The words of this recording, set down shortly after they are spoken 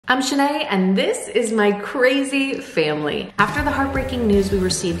I'm Shenae, and this is my crazy family. After the heartbreaking news we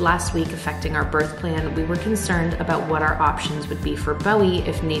received last week affecting our birth plan, we were concerned about what our options would be for Bowie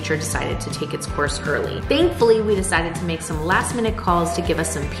if nature decided to take its course early. Thankfully, we decided to make some last-minute calls to give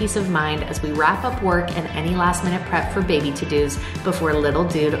us some peace of mind as we wrap up work and any last-minute prep for baby to-dos before little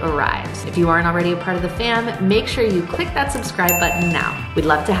dude arrives. If you aren't already a part of the fam, make sure you click that subscribe button now. We'd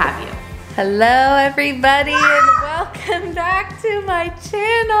love to have you. Hello everybody and welcome back to my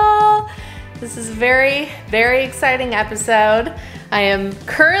channel. This is a very, very exciting episode. I am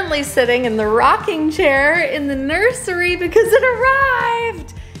currently sitting in the rocking chair in the nursery because it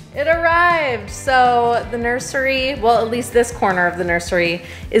arrived. It arrived. So the nursery, well, at least this corner of the nursery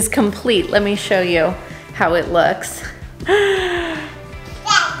is complete. Let me show you how it looks. Da,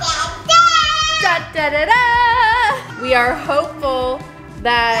 da, da, da. We are hopeful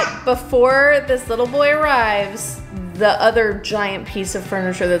that before this little boy arrives, the other giant piece of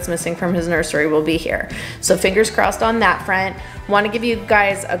furniture that's missing from his nursery will be here. So fingers crossed on that front. Want to give you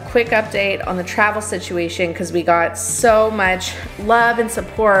guys a quick update on the travel situation because we got so much love and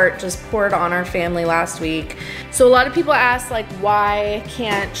support just poured on our family last week. So a lot of people ask, like, why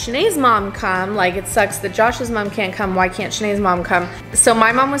can't Shenae's mom come? Like, it sucks that Josh's mom can't come. Why can't Shenae's mom come? So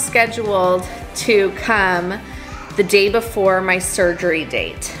my mom was scheduled to come the day before my surgery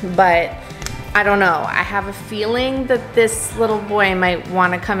date, but I don't know. I have a feeling that this little boy might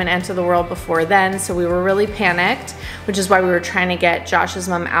want to come and enter the world before then, so we were really panicked, which is why we were trying to get Josh's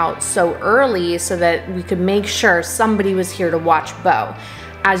mom out so early so that we could make sure somebody was here to watch Bo.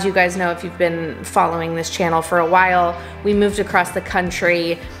 As you guys know, if you've been following this channel for a while, we moved across the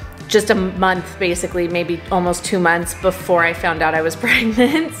country just a month, basically, maybe almost 2 months before I found out I was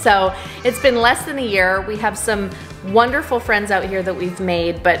pregnant. So it's been less than a year. We have some wonderful friends out here that we've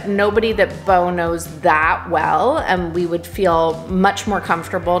made, but nobody that Bo knows that well. And we would feel much more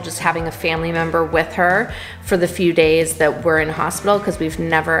comfortable just having a family member with her for the few days that we're in hospital because we've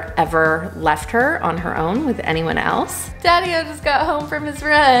never ever left her on her own with anyone else. Daddy-o just got home from his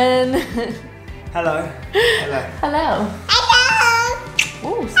run. Hello. Hello. Hello.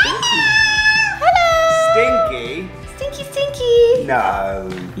 Oh, stinky. Hello. Stinky? Stinky, stinky. No.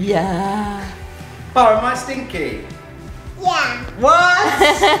 Yeah. Oh, am I stinky? Yeah.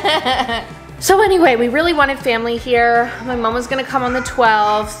 What? So anyway, we really wanted family here. My mom was gonna come on the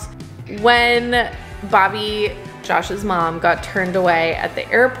 12th. When Bobby, Josh's mom, got turned away at the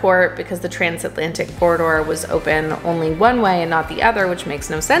airport because the transatlantic corridor was open only one way and not the other, which makes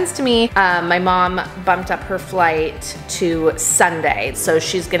no sense to me, my mom bumped up her flight to Sunday. So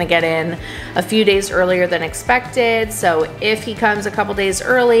she's gonna get in a few days earlier than expected. So if he comes a couple days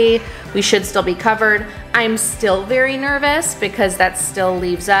early, we should still be covered. I'm still very nervous because that still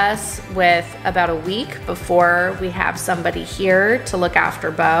leaves us with about a week before we have somebody here to look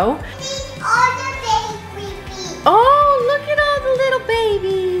after Bo. Oh, look at all the little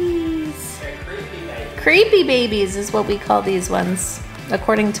babies. They're creepy babies. Creepy babies is what we call these ones,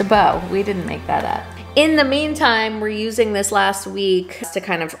 according to Bo. We didn't make that up. In the meantime, we're using this last week to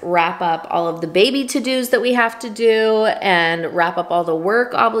kind of wrap up all of the baby to-dos that we have to do and wrap up all the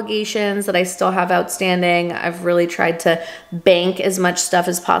work obligations that I still have outstanding. I've really tried to bank as much stuff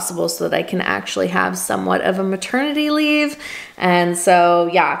as possible so that I can actually have somewhat of a maternity leave. And so,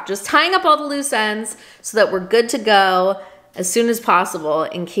 yeah, just tying up all the loose ends so that we're good to go as soon as possible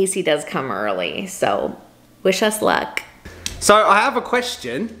in case he does come early. So, wish us luck. So I have a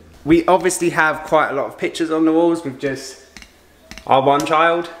question. We obviously have quite a lot of pictures on the walls with just our one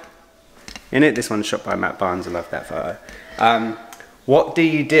child in it. This one's shot by Matt Barnes. I love that photo. What do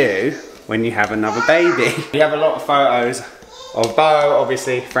you do when you have another baby? We have a lot of photos of Bo,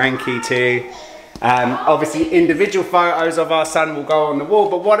 obviously Frankie too. Obviously individual photos of our son will go on the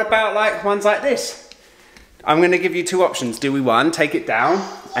wall, but what about like ones like this? I'm going to give you two options. Do we, one, take it down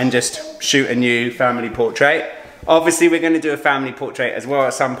and just shoot a new family portrait? Obviously we're going to do a family portrait as well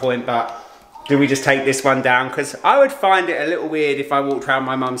at some point, but do we just take this one down? Because I would find it a little weird if I walked around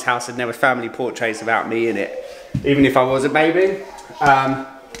my mum's house and there were family portraits about me in it, even if I was a baby.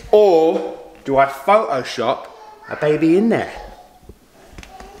 Or do I Photoshop a baby in there?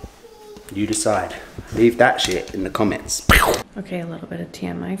 You decide. Leave that shit in the comments. Okay, a little bit of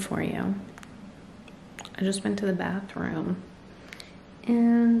TMI for you. I just went to the bathroom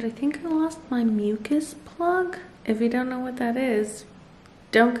and I think I lost my mucus plug. If you don't know what that is,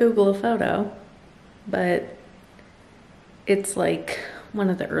 don't Google a photo, but it's like one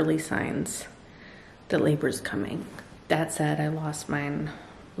of the early signs that labor's coming. That said, I lost mine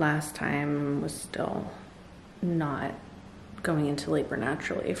last time and was still not going into labor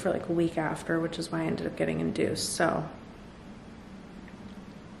naturally for like a week after, which is why I ended up getting induced. So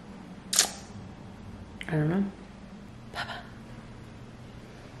I don't know. Papa.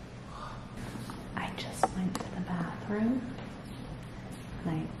 I just went to the bathroom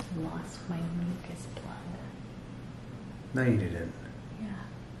and I lost my mucus plug. No, you didn't. Yeah.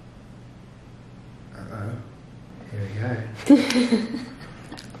 Uh-oh. Here we go.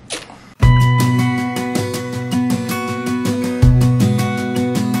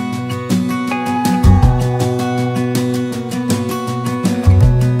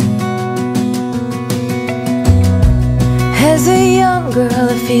 As a young girl,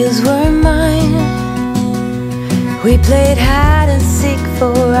 the fields were mine. We played hide and seek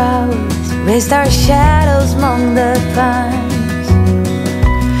for hours, raised our shadows among the pines.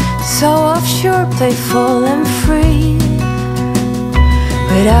 So offshore, playful and free,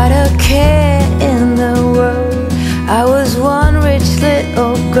 without a care in the world. I was one rich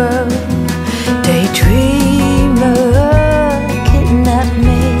little girl, daydreamer, kidnap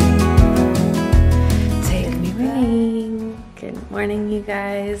me. Good morning, you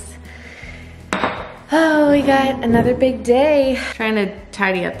guys. Oh, we got another big day. Trying to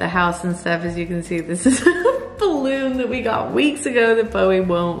tidy up the house and stuff. As you can see, this is a balloon that we got weeks ago that Bowie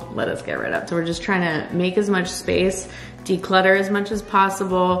won't let us get rid of. So we're just trying to make as much space, declutter as much as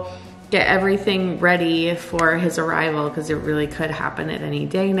possible, get everything ready for his arrival because it really could happen at any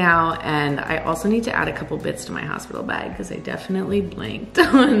day now. And I also need to add a couple bits to my hospital bag because I definitely blanked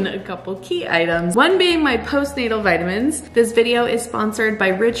on a couple key items. One being my postnatal vitamins. This video is sponsored by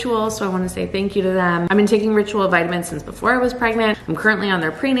Ritual, so I want to say thank you to them. I've been taking Ritual vitamins since before I was pregnant. I'm currently on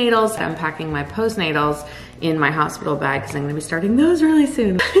their prenatals. I'm packing my postnatals in my hospital bag because I'm going to be starting those really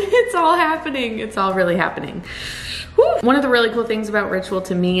soon. It's all happening. It's all really happening. Whew. One of the really cool things about Ritual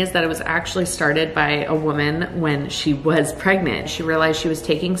to me is that it was actually started by a woman when she was pregnant. She realized she was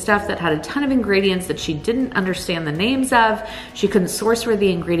taking stuff that had a ton of ingredients that she didn't understand the names of. She couldn't source where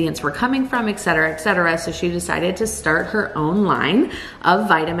the ingredients were coming from, et cetera, et cetera. So she decided to start her own line of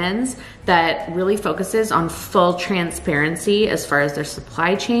vitamins that really focuses on full transparency as far as their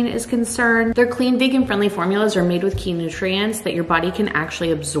supply chain is concerned. Their clean, vegan-friendly formulas are made with key nutrients that your body can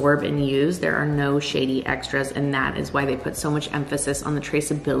actually absorb and use. There are no shady extras, and that is why they put so much emphasis on the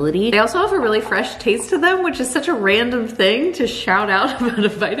traceability. They also have a really fresh taste to them, which is such a random thing to shout out about a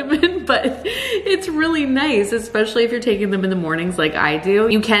vitamin, but it's really nice, especially if you're taking them in the mornings like I do.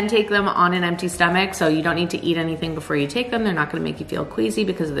 You can take them on an empty stomach, so you don't need to eat anything before you take them. They're not gonna make you feel queasy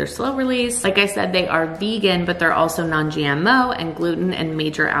because of their slow release. Like I said, they are vegan, but they're also non-GMO and gluten and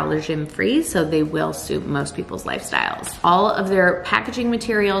major allergen free, so they will suit most people's lifestyles. All of their packaging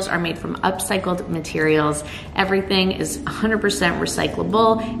materials are made from upcycled materials. Everything is 100%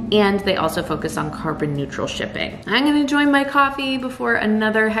 recyclable, and they also focus on carbon neutral shipping. I'm gonna enjoy my coffee before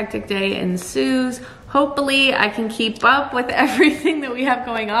another hectic day ensues. Hopefully I can keep up with everything that we have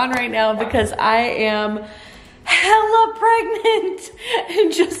going on right now because I am hella pregnant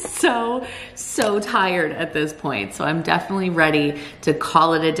and just so tired at this point. So I'm definitely ready to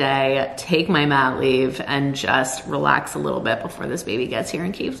call it a day, take my mat leave, and just relax a little bit before this baby gets here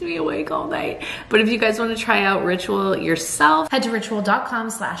and keeps me awake all night. But if you guys want to try out Ritual yourself, head to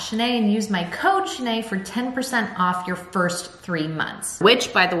ritual.com/Shenae and use my code Shenae for 10% off your first 3 months,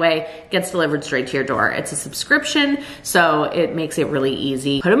 which, by the way, gets delivered straight to your door. It's a subscription, so it makes it really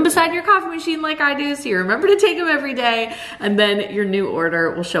easy. Put them beside your coffee machine like I do, so you remember to take them every day, and then your new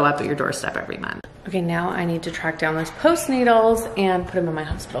order will show up at your doorstep every month. Okay, now I need to track down those postnatals and put them in my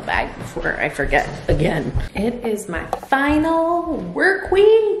hospital bag before I forget again. It is my final work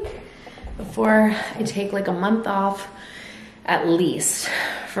week before I take like a month off at least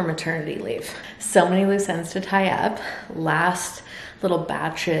for maternity leave. So many loose ends to tie up. Last little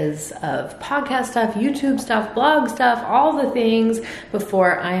batches of podcast stuff, YouTube stuff, blog stuff, all the things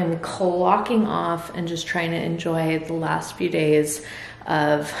before I am clocking off and just trying to enjoy the last few days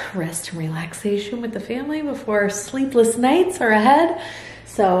of rest and relaxation with the family before sleepless nights are ahead.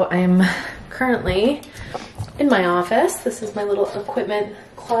 So I'm currently in my office. This is my little equipment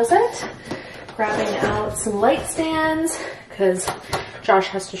closet, grabbing out some light stands because Josh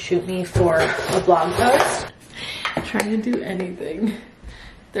has to shoot me for a blog post. Trying to do anything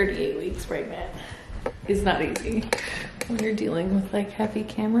 38 weeks pregnant is not easy. When you're dealing with like heavy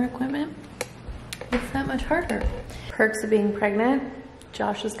camera equipment, it's that much harder. Perks of being pregnant.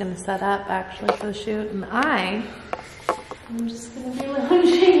 Josh is gonna set up actually for the shoot, and I'm just gonna be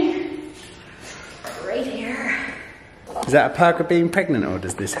lounging right here. Is that a perk of being pregnant, or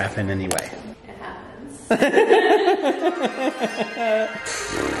does this happen anyway? It happens.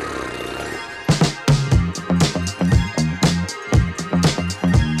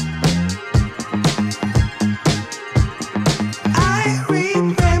 I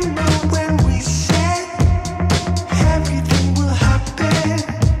remember when we said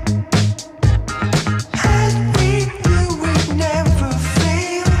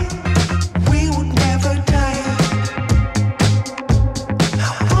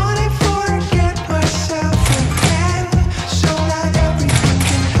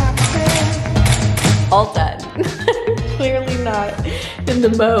all done. Clearly not in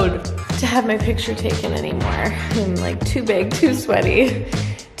the mode to have my picture taken anymore. I'm like too big, too sweaty,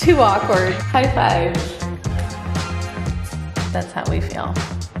 too awkward. High five. That's how we feel.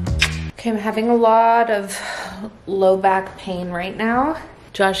 Okay, I'm having a lot of low back pain right now.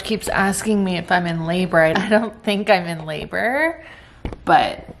 Josh keeps asking me if I'm in labor. I don't think I'm in labor,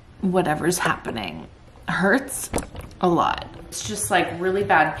 but whatever's happening hurts a lot. It's just like really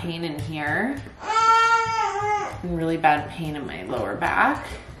bad pain in here and really bad pain in my lower back,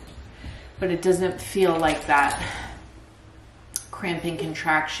 but it doesn't feel like that cramping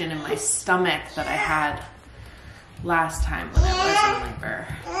contraction in my stomach that I had last time when I was in labor.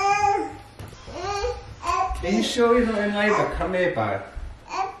 Are you sure you're not in labor? Come here, Bo.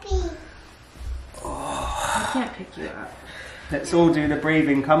 I can't pick you up. Let's all do the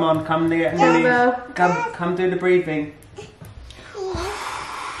breathing. Come on, come near. Come do the breathing.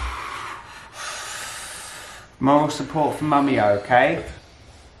 Moral support from Mummy, okay?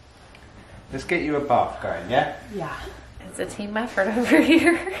 Let's get you a bath going, yeah? Yeah, it's a team effort over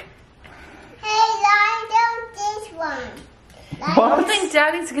here. I don't think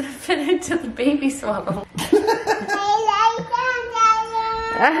Daddy's gonna fit into the baby swaddle.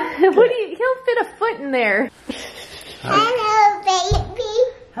 What do you? He'll fit a foot in there. Hello, baby.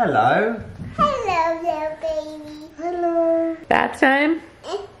 Hello. Hello, little baby. Hello. Bath time?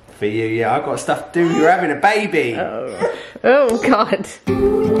 For you, yeah. I've got stuff to do. You're having a baby. Oh God.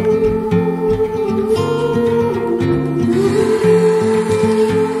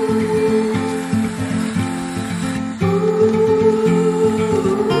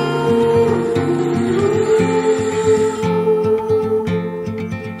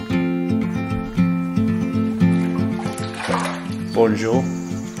 Bonjour,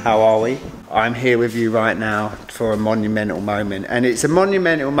 how are we? I'm here with you right now for a monumental moment, and it's a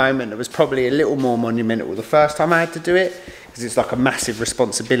monumental moment that was probably a little more monumental the first time I had to do it, because it's like a massive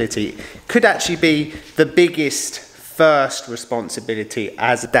responsibility. It could actually be the biggest first responsibility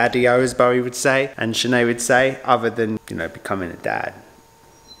as a daddy-o, as Bowie would say, and Shenae would say, other than, you know, becoming a dad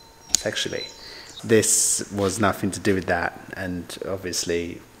sexually. This was nothing to do with that, and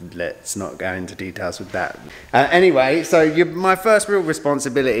obviously let's not go into details with that. Anyway, so my first real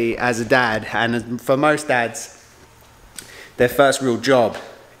responsibility as a dad, and for most dads, their first real job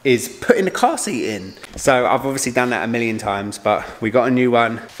is putting the car seat in. So I've obviously done that a million times, but we got a new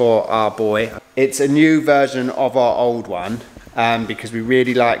one for our boy. It's a new version of our old one, because we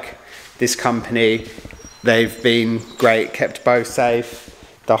really like this company. They've been great, kept both safe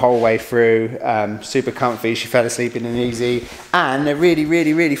the whole way through, super comfy. She fell asleep in an easy, and they're really,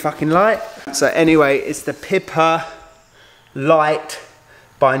 really, really fucking light. So anyway, it's the Pippa Light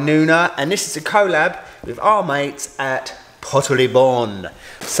by Nuna, and this is a collab with our mates at Pottery Bond.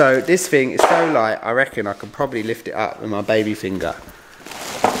 So this thing is so light, I reckon I could probably lift it up with my baby finger.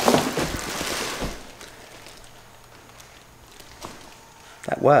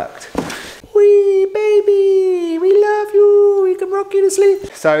 That worked. Wee baby, we love you, we can rock you to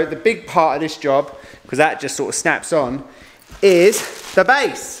sleep. So the big part of this job, because that just sort of snaps on, is the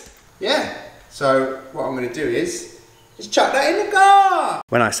base. Yeah, so what I'm going to do is chuck that in the car.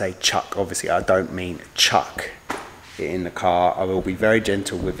 When I say chuck, obviously I don't mean chuck it in the car. I will be very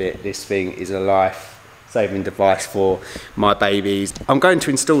gentle with it. This thing is a life-saving device for my babies. I'm going to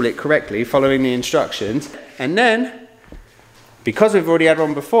install it correctly, following the instructions, and then, because we've already had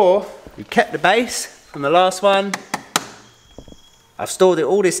one before, we kept the base from the last one. I've stored it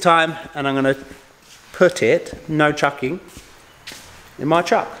all this time, and I'm going to put it, no chucking, in my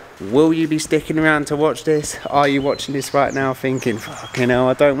truck. Will you be sticking around to watch this? Are you watching this right now thinking, fucking hell,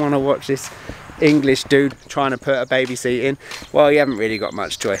 I don't want to watch this English dude trying to put a baby seat in? Well, you haven't really got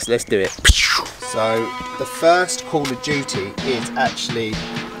much choice. Let's do it. So the first call of duty is actually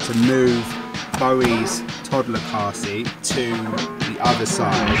to move Bowie's toddler car seat to the other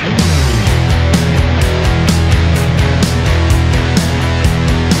side.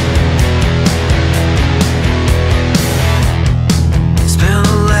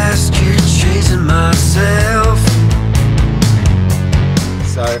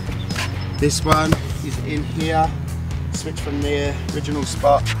 So this one is in here, switch from the original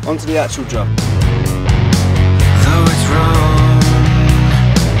spot onto the actual job. Though it's wrong.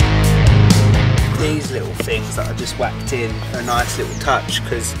 These little things that I just whacked in are a nice little touch,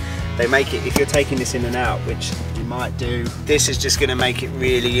 because they make it, if you're taking this in and out, which you might do, this is just going to make it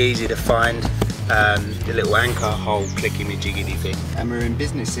really easy to find the little anchor hole clicky me jiggity thing. And we're in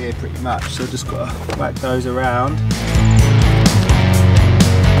business here pretty much, so just got to whack those around.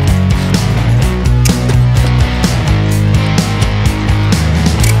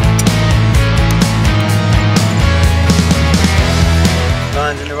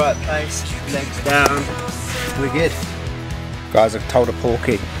 good. Guys, I've told a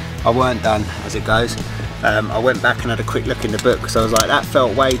porky I weren't done as it goes. I went back and had a quick look in the book because I was like, that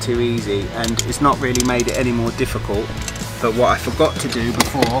felt way too easy and it's not really made it any more difficult. But what I forgot to do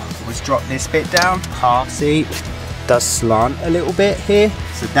before was drop this bit down. Car seat does slant a little bit here,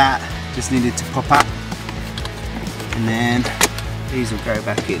 so that just needed to pop up. And then these will go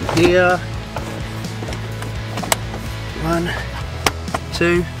back in here. 1,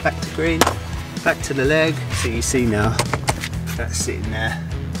 2, back to green, back to the leg. So you see now, that's sitting there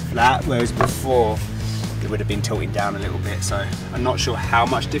flat, whereas before it would have been tilting down a little bit. So I'm not sure how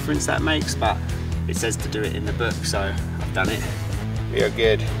much difference that makes, but it says to do it in the book, so I've done it. We are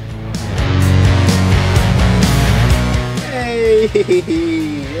good. Hey, there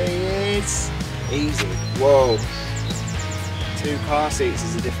he is. Easy. Whoa. 2 car seats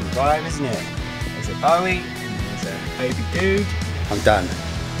is a different vibe, isn't it? There's a Bowie, and there's a baby dude. I'm done.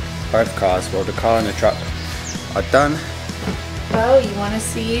 Both cars, well, the car and the truck are done. Oh, you want to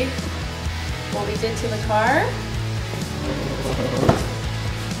see what we did to the car?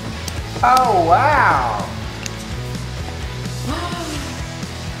 Oh, wow.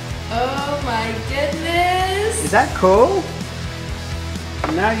 Oh my goodness. Is that cool?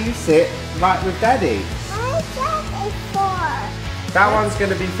 Now you sit right with Daddy. My dad is 4. That one's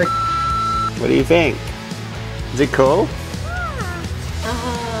going to be for... What do you think? Is it cool?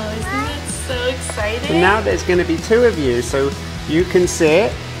 Oh, isn't that so exciting? And now there's going to be 2 of you, so you can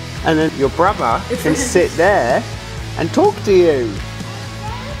sit and then your brother can sit there and talk to you.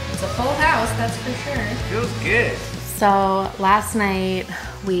 It's a full house, that's for sure. Feels good. So last night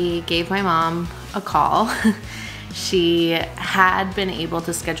we gave my mom a call. She had been able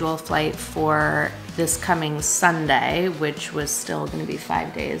to schedule a flight for this coming Sunday, which was still going to be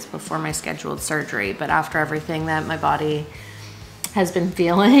 5 days before my scheduled surgery. But after everything that my body has been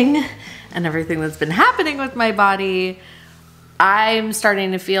feeling and everything that's been happening with my body, I'm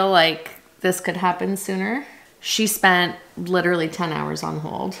starting to feel like this could happen sooner. She spent literally 10 hours on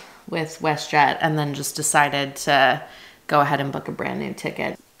hold with WestJet and then just decided to go ahead and book a brand new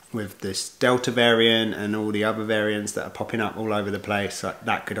ticket. With this Delta variant and all the other variants that are popping up all over the place,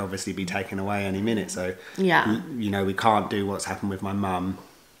 that could obviously be taken away any minute. So, yeah, you know, we can't do what's happened with my mum,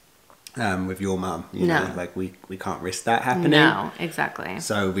 with your mum. You know, like we can't risk that happening. No, exactly.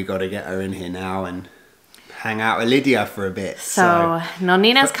 So we got to get her in here now and hang out with Lydia for a bit. So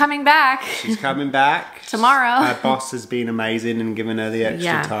Nonina's coming back. She's coming back tomorrow. Her boss has been amazing and given her the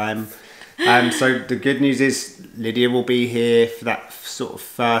extra Yeah. time. So the good news is Lydia will be here for that sort of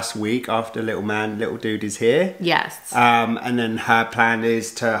first week after little dude is here. Yes. And then her plan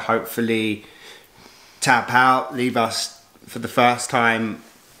is to hopefully tap out, leave us for the first time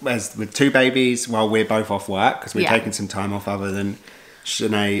with 2 babies while we're both off work, because we're taking some time off other than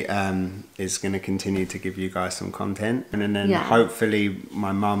Shenae is going to continue to give you guys some content. And then hopefully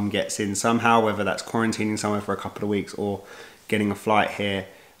my mum gets in somehow, whether that's quarantining somewhere for a couple of weeks or getting a flight here.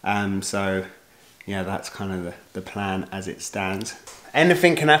 So yeah, that's kind of the plan as it stands.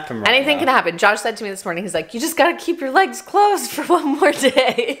 Anything can happen right Anything now. can happen. Josh said to me this morning, he's like, you just got to keep your legs closed for 1 more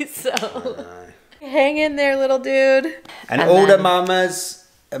day. So hang in there, little dude. And all the mamas,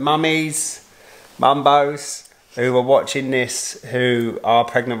 mummies, mumbos who are watching this, who are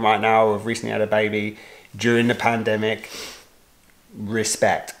pregnant right now or have recently had a baby during the pandemic,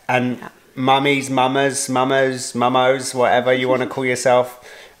 respect. And mummies, mamas, mummos, whatever you want to call yourself,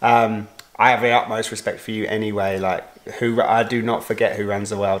 I have the utmost respect for you anyway. Like, I do not forget who runs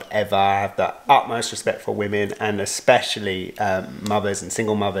the world ever. I have the utmost respect for women and especially mothers and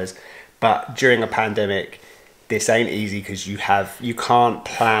single mothers. But during a pandemic, this ain't easy because you can't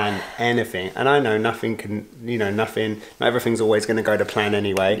plan anything. And I know nothing can, not everything's always going to go to plan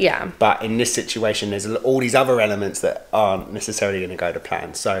anyway. Yeah. But in this situation, there's all these other elements that aren't necessarily going to go to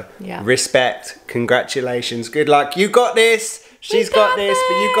plan. So respect, congratulations, good luck. You got this. She's got this,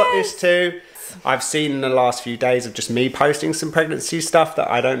 but you got this too. I've seen in the last few days of just me posting some pregnancy stuff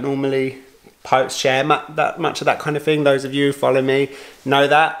that I don't normally share that much of that kind of thing. Those of you who follow me know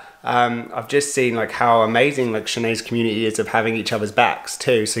that. I've just seen like how amazing like Shenae's community is of having each other's backs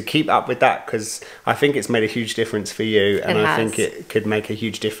too. So keep up with that, because I think it's made a huge difference for you, and I think it could make a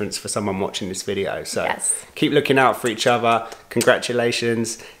huge difference for someone watching this video. So keep looking out for each other.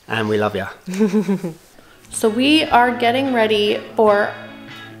 Congratulations, and we love you. So we are getting ready for,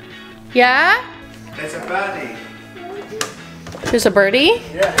 There's a birdie. There's a birdie?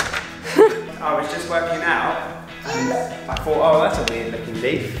 Yeah. I was just working out and I thought, oh, that's a weird looking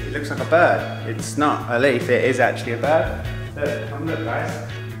leaf. It looks like a bird. It's not a leaf, it is actually a bird. Look, come look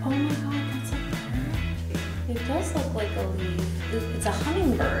guys. Oh my god, that's a bird. It does look like a leaf. It's a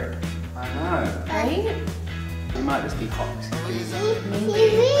hummingbird. I know. Right? It might just be hot.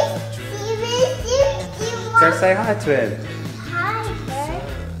 Go say hi to him. Hi, bird.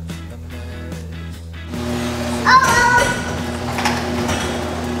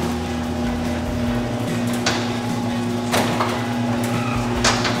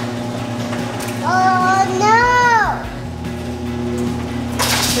 Oh no!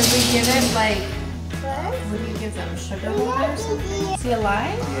 Should we give it like, What? what do you give them? Sugar water or something? Is he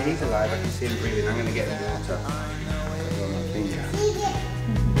alive? Yeah, he's alive. I can see him breathing. I'm going to get the water. On my finger.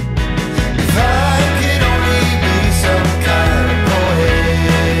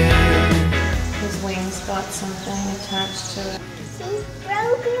 His wings got something attached to it. She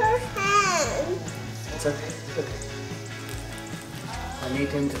broke her hand. It's okay. It's okay. I need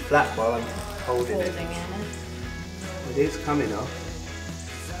him to flap while I'm holding it. Holding it. It is coming off.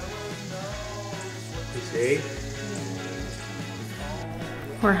 You see?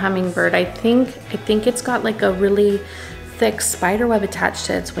 Poor hummingbird. I think it's got like a really thick spider web attached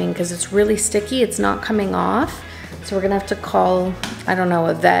to its wing because it's really sticky. It's not coming off. So we're gonna have to call, I don't know,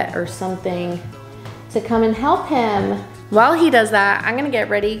 a vet or something to come and help him. While he does that, I'm gonna get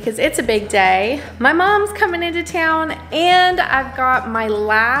ready because it's a big day. My mom's coming into town and I've got my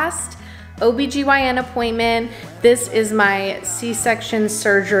last OBGYN appointment. This is my C-section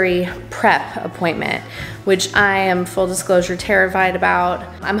surgery prep appointment, which I am, full disclosure, terrified about.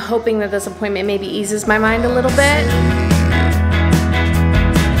 I'm hoping that this appointment maybe eases my mind a little bit.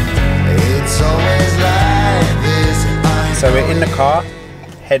 So we're in the car,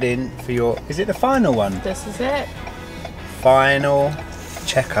 heading for your, is it the final one? This is it. Final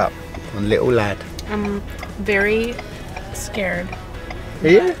checkup on little lad. I'm very scared. Are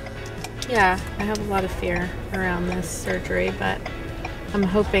you? Yeah, I have a lot of fear around this surgery, but I'm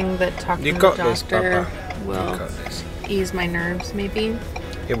hoping that talking You to got the this, doctor Papa. You will got this. ease my nerves, maybe,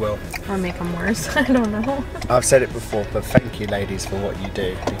 It will. or make them worse. I don't know. I've said it before, but thank you, ladies, for what you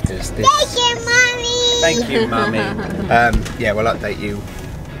do, because this. Thank you, Mommy! Thank you, Mummy. Yeah, we'll update you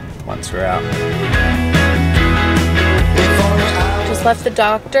once we're out. Just left the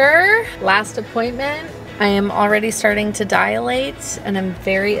doctor. Last appointment. I am already starting to dilate, and I'm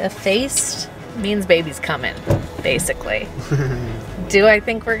very effaced. Means baby's coming, basically. Do I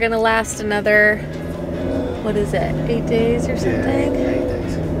think we're gonna last another, what is it, 8 days or something? Yeah, 8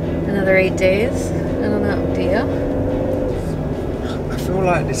 days. Another 8 days? I don't know, do you? I feel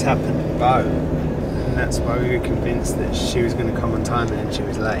like this happened in Bo, and that's why we were convinced that she was going to come on time and then she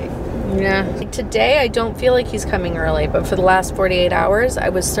was late. Yeah. Today, I don't feel like he's coming early, but for the last 48 hours, I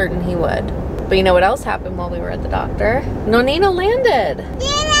was certain he would. But you know what else happened while we were at the doctor? Nonina landed.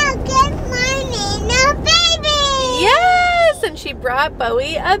 Nina, get my Nina baby! Yes, and she brought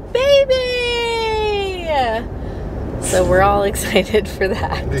Bowie a baby. So we're all excited for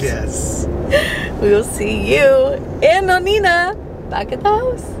that. Yes. We will see you and Nonina back at the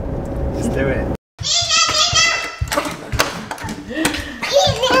house. Let's do it.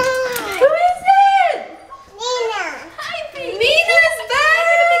 Nina! Who is it? Nina! Hi, baby. Nina's back.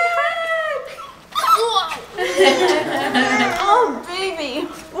 Oh, baby.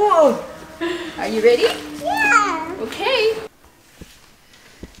 Whoa. Are you ready? Yeah! Okay.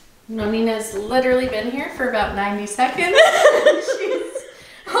 Nonina's literally been here for about 90 seconds. She's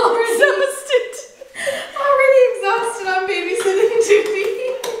already exhausted on babysitting duty.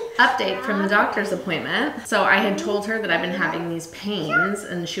 Update from the doctor's appointment. So I had told her that I've been having these pains,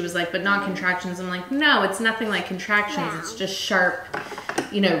 and she was like, but not contractions. I'm like, no, it's nothing like contractions. It's just sharp,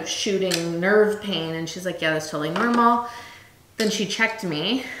 you know, shooting nerve pain. And she's like, yeah, that's totally normal. Then she checked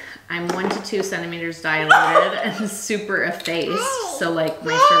me. I'm 1 to 2 centimeters dilated and super effaced. So like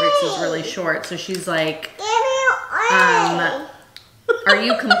my cervix is really short. So she's like, Give me are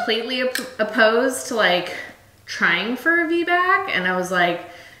you completely opposed to like trying for a VBAC? And I was like,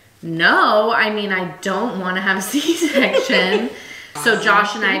 no, I mean, I don't want to have a C-section. So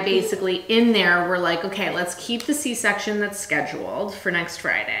Josh and I basically in there were like, okay, let's keep the C-section that's scheduled for next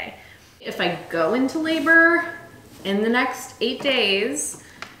Friday. If I go into labor in the next 8 days,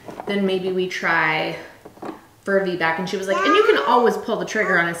 then maybe we try for a VBAC. And she was like, and you can always pull the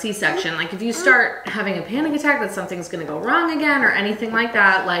trigger on a C-section. Like if you start having a panic attack that something's gonna go wrong again or anything like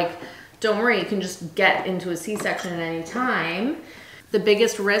that, like don't worry, you can just get into a C-section at any time. The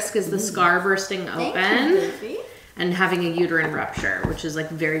biggest risk is the scar bursting open and having a uterine rupture, which is like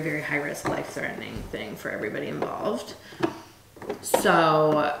very, very high risk, life-threatening thing for everybody involved.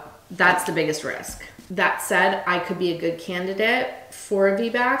 So that's the biggest risk. That said, I could be a good candidate for a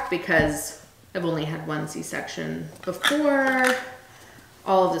VBAC because I've only had 1 C-section before.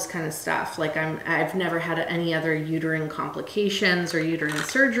 all of this kind of stuff. Like I've never had any other uterine complications or uterine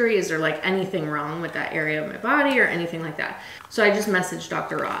surgeries or like anything wrong with that area of my body or anything like that. So I just messaged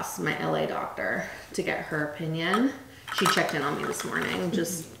Dr. Ross, my LA doctor, to get her opinion. She checked in on me this morning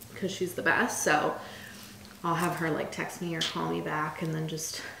just because she's the best. So I'll have her like text me or call me back and then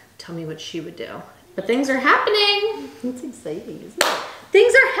just tell me what she would do. But things are happening. It's exciting, isn't it?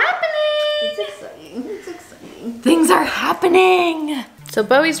 Things are happening. It's exciting. It's exciting. Things are happening. So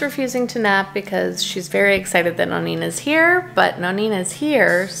Bowie's refusing to nap because she's very excited that Nonina's here, but Nonina's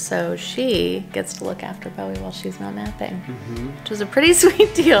here, so she gets to look after Bowie while she's not napping, which is a pretty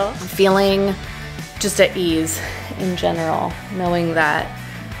sweet deal. I'm feeling just at ease in general, knowing that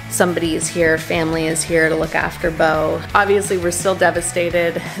somebody is here, family is here to look after Bo. Obviously, we're still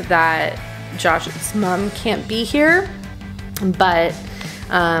devastated that Josh's mom can't be here, but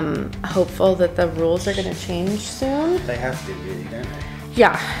hopeful that the rules are gonna change soon. They have to, really, don't they?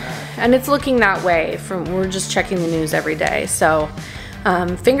 Yeah, and it's looking that way. We're just checking the news every day. So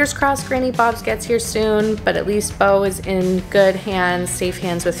fingers crossed Granny Bob's gets here soon, but at least Bo is in good hands, safe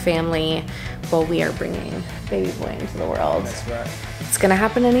hands with family while we are bringing baby boy into the world. That's right. It's gonna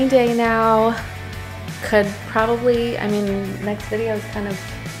happen any day now. Could probably, I mean, next video is kind of,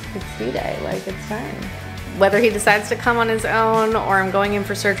 it's D-Day, like it's time. Whether he decides to come on his own or I'm going in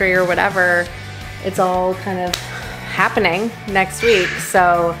for surgery or whatever, it's all kind of happening next week.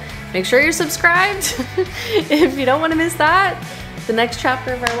 So make sure you're subscribed if you don't want to miss that. The next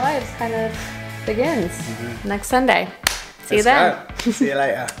chapter of our lives kind of begins next Sunday. See you then. See you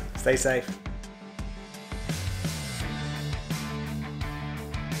later. Stay safe.